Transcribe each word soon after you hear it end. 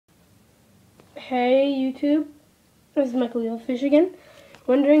Hey YouTube, this is Michael Eelfish again,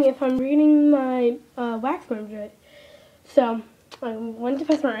 wondering if I'm reading my wax worms right. So, I went to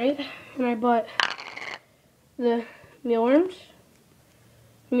PetSmart, right, and I bought the wax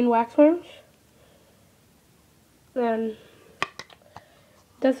worms, and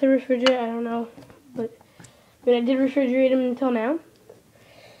that's the refrigerator, I don't know, but I did refrigerate them until now,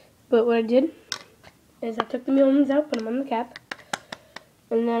 but what I did is I took the mealworms out, put them on the cap,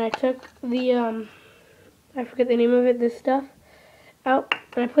 and then I took the, I forget the name of it, this stuff, out,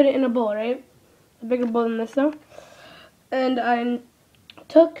 and I put it in a bowl, right? A bigger bowl than this though. And I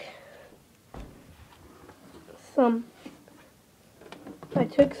took some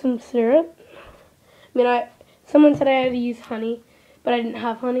syrup. Someone said I had to use honey, but I didn't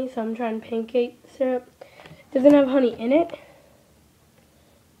have honey, so I'm trying pancake syrup. It doesn't have honey in it,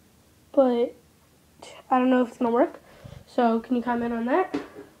 but I don't know if it's gonna work. So can you comment on that?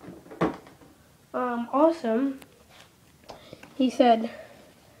 Also, he said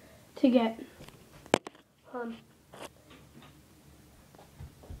to get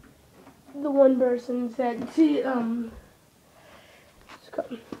the one person said to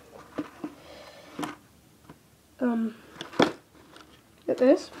get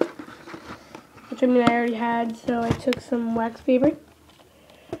this, which I already had, so I took some wax paper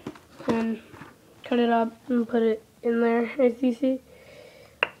and cut it up and put it in there, as you see.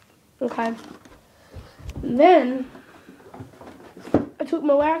 Okay. And then I took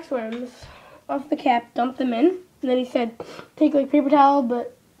my wax worms off the cap, dumped them in, and then he said take like paper towel,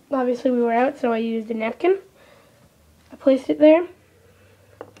 but obviously we were out, so I used a napkin. I placed it there,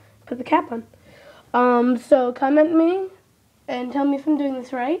 put the cap on. So comment me and tell me if I'm doing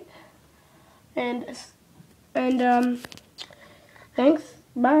this right. And thanks.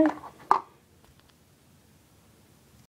 Bye.